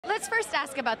let's first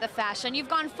ask about the fashion. You've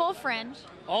gone full fringe.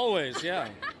 Always, yeah.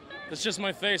 It's just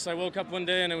my face. I woke up one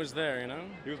day and it was there, you know?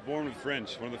 He was born with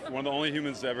fringe. One of the only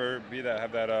humans to ever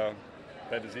have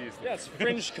that disease. Yeah, it's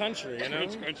fringe country, you know?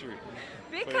 Fringe country.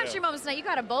 Big country moments tonight. You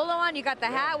got a bolo on, you got the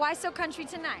hat. Why so country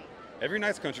tonight? Every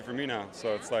night's country for me now,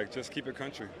 so it's like, just keep it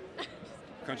country.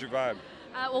 Country vibe.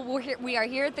 Well, we are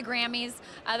here at the Grammys.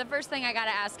 The first thing I got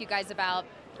to ask you guys about,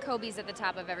 Kobe's at the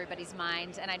top of everybody's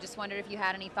mind, and I just wondered if you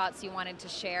had any thoughts you wanted to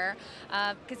share,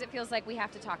 because it feels like we have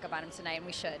to talk about him tonight, and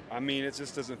we should. I mean, it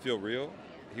just doesn't feel real.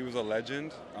 He was a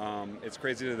legend. It's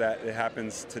crazy that it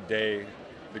happens today,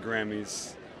 the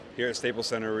Grammys, here at Staples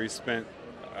Center, where he spent,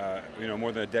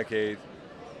 more than a decade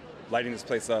lighting this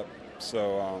place up.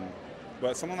 So,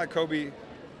 but someone like Kobe,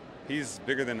 he's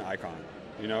bigger than an icon,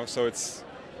 you know. So it's,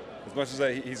 as much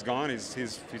as he's gone,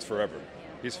 he's forever.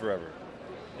 He's forever.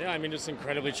 Yeah, I mean, it's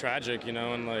incredibly tragic, you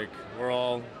know, and like we're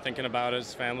all thinking about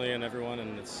his family and everyone,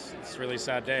 and it's a really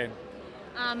sad day.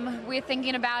 We're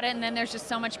thinking about it, and then there's just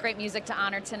so much great music to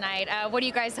honor tonight. What are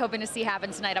you guys hoping to see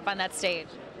happen tonight up on that stage?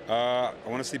 I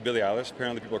want to see Billie Eilish.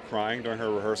 Apparently, people are crying during her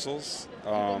rehearsals.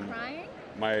 Crying?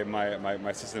 My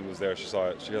assistant was there. She saw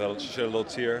it. She shed a little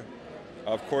tear.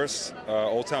 Of course,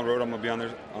 Old Town Road. I'm gonna be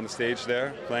on the stage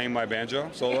there playing my banjo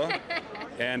solo,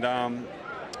 and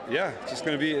yeah, it's just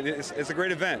gonna be. It's a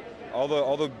great event. All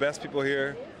the best people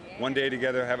here, one day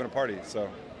together having a party. So.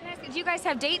 Do you guys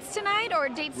have dates tonight, or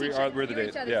dates? We're the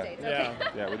date. Yeah. Dates. Okay.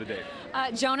 Yeah, we're the date.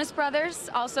 Jonas Brothers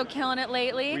also killing it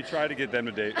lately. We tried to get them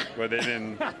to date, but they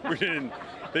didn't.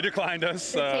 They declined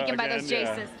us. Taken by those J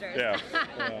yeah. sisters. Yeah.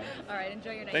 All right,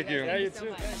 enjoy your night. Thank you. Yeah, you so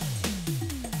too. much.